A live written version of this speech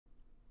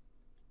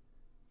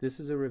This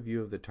is a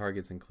review of the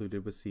targets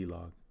included with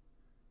CLog.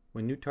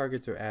 When new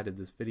targets are added,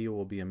 this video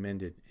will be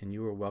amended, and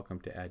you are welcome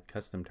to add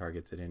custom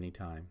targets at any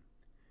time.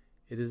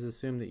 It is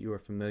assumed that you are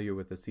familiar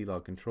with the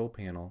CLog control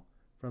panel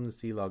from the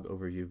CLog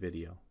overview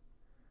video.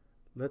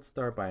 Let's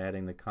start by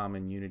adding the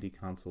common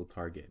UnityConsole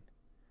target.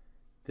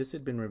 This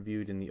had been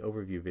reviewed in the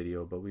overview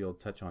video, but we will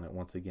touch on it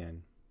once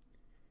again.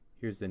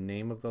 Here's the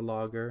name of the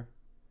logger,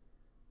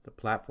 the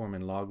platform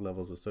and log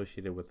levels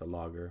associated with the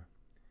logger,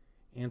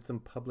 and some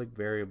public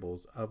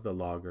variables of the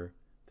logger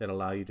that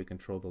allow you to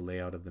control the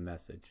layout of the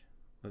message.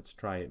 Let's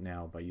try it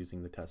now by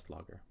using the test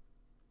logger.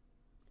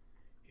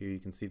 Here you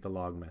can see the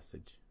log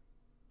message.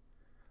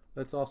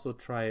 Let's also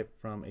try it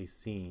from a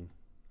scene.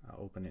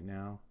 I'll open it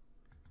now.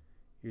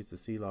 Here's the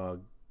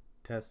CLog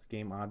test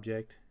game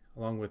object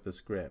along with the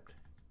script.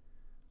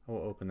 I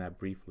will open that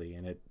briefly,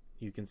 and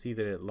you can see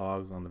that it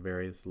logs on the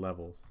various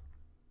levels.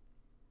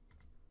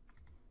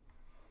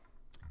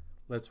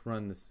 Let's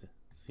run this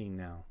scene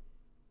now.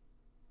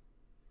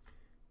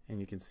 And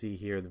you can see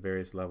here the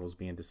various levels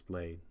being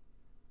displayed.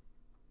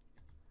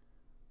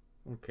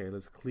 Okay,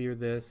 let's clear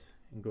this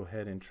and go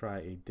ahead and try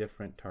a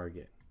different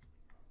target.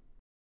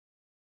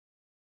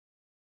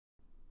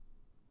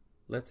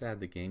 Let's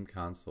add the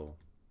GameConsole.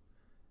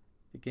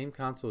 The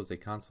GameConsole is a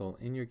console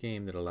in your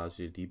game that allows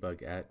you to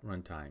debug at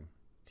runtime.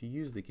 To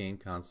use the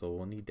GameConsole,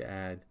 we'll need to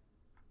add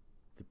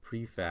the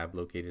prefab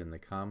located in the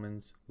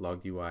Commons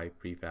Log UI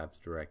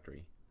prefabs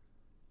directory.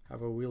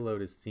 However, we'll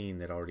load a scene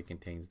that already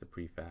contains the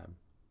prefab.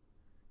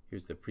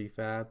 Here's the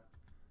prefab,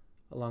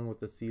 along with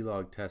the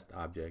CLog test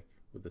object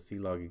with the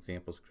CLog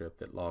example script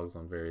that logs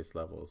on various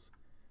levels.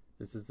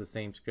 This is the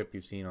same script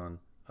you've seen on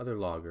other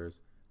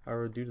loggers.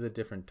 However, due to the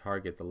different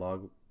target, the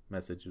log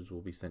messages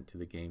will be sent to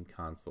the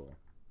GameConsole.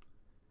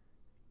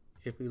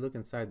 If we look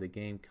inside the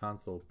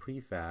GameConsole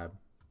prefab,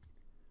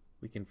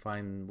 we can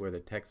find where the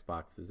text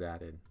box is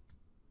added.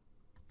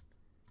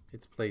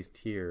 It's placed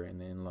here in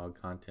the inlog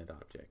content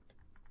object.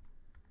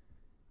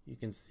 You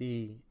can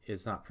see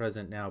it's not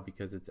present now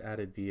because it's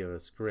added via a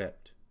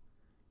script.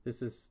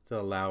 This is to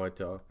allow it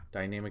to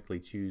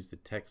dynamically choose the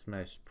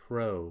TextMesh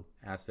Pro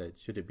asset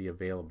should it be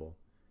available.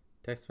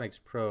 TextMesh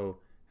Pro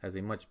has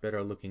a much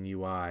better looking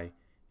UI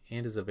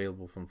and is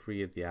available from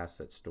free at the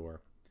asset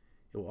store.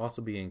 It will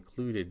also be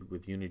included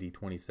with Unity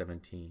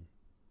 2017.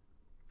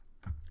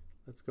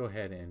 Let's go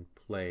ahead and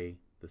play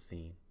the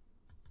scene.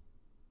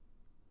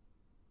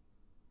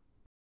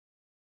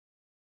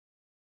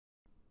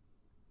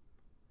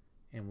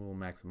 And we'll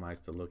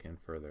maximize the look in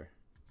further.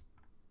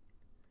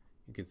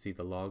 You can see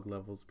the log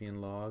levels being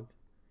logged.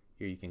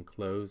 Here you can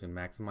close and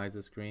maximize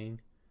the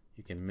screen.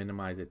 You can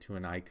minimize it to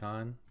an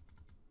icon.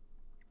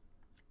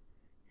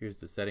 Here's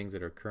the settings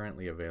that are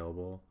currently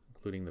available,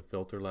 including the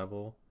filter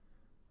level,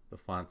 the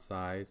font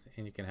size,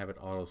 and you can have it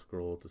auto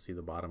scroll to see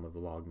the bottom of the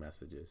log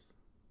messages.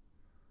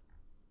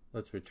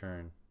 Let's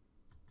return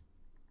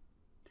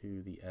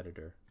to the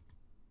editor.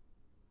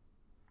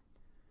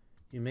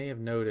 You may have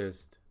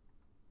noticed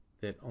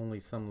that only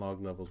some log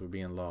levels were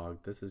being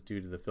logged. This is due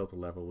to the filter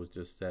level was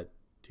just set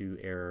to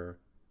error,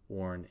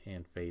 warn,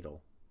 and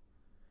fatal.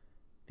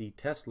 The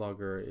test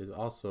logger is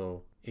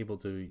also able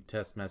to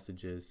test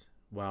messages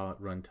while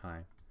at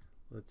runtime.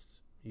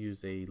 Let's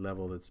use a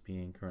level that's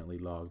being currently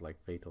logged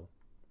like fatal.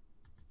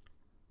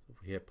 So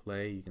if we hit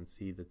play, you can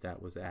see that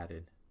that was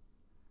added.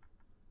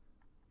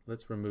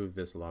 Let's remove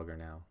this logger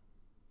now.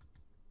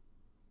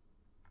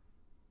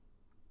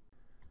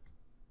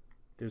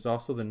 There's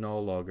also the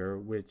null logger,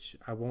 which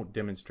I won't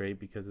demonstrate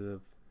because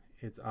of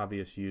its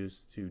obvious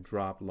use to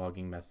drop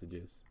logging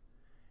messages.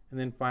 And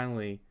then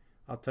finally,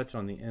 I'll touch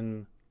on the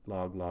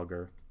nlog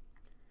logger,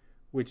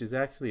 which is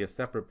actually a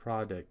separate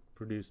product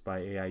produced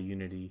by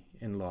AiUnity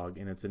nlog,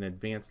 and it's an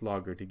advanced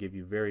logger to give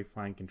you very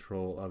fine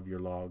control of your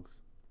logs,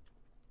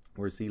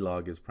 where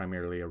CLog is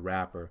primarily a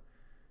wrapper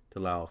to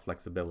allow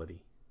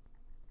flexibility.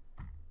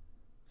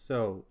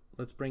 So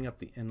let's bring up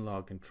the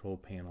nlog control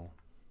panel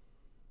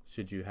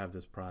should you have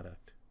this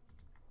product.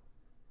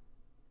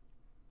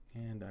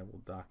 And I will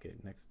dock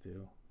it next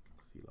to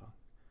CLog.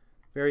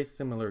 Very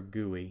similar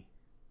GUI.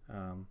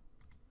 And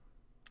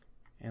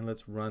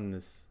let's run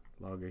this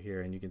logger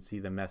here, and you can see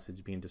the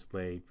message being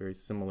displayed. Very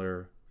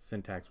similar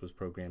syntax was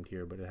programmed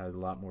here, but it has a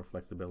lot more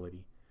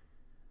flexibility.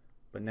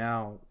 But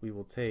now we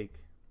will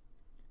take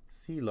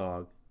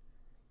CLog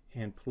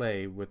and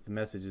play with the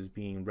messages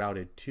being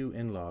routed to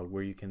nlog,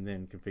 where you can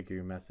then configure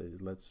your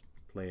message. Let's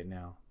play it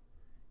now.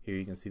 Here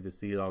you can see the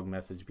CLog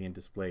message being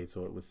displayed,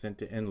 so it was sent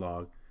to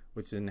nlog,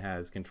 which then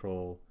has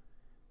control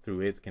through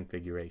its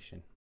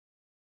configuration.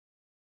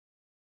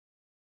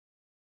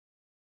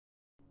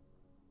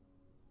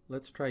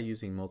 Let's try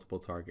using multiple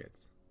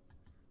targets.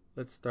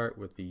 Let's start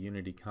with the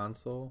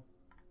UnityConsole,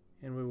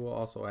 and we will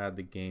also add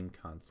the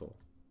GameConsole.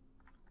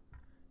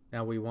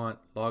 Now we want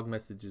log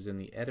messages in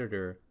the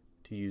editor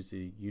to use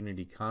the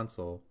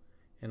UnityConsole,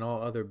 and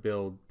all other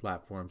build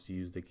platforms to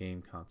use the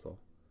GameConsole.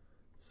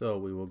 So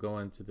we will go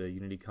into the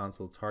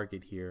UnityConsole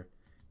target here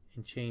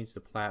and change the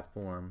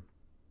platform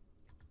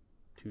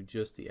to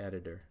just the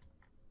editor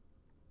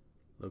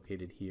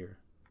located here.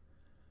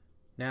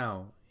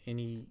 Now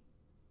any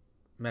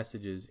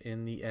messages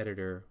in the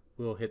editor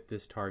will hit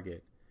this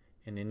target,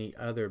 and any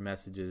other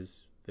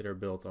messages that are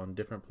built on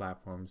different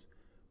platforms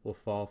will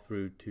fall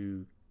through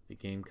to the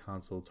game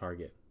console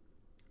target.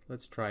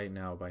 Let's try it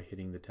now by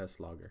hitting the test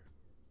logger.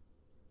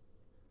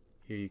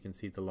 Here you can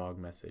see the log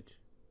message.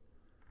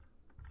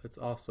 Let's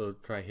also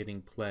try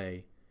hitting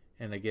play,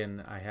 and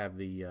again I have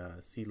the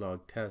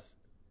CLog test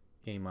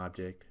game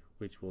object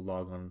which will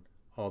log on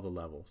all the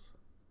levels.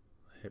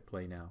 Hit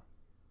play now.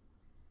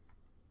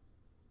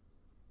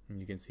 And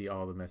you can see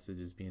all the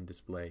messages being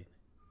displayed.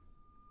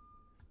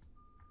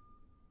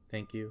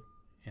 Thank you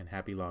and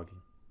happy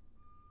logging.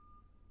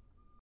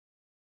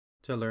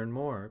 To learn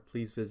more,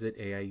 please visit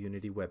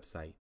AiUnity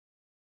website.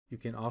 You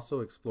can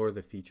also explore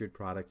the featured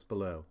products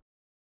below.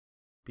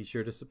 Be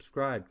sure to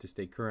subscribe to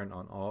stay current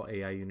on all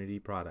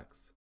AiUnity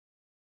products.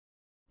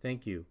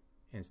 Thank you,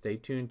 and stay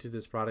tuned to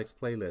this products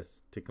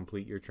playlist to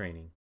complete your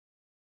training.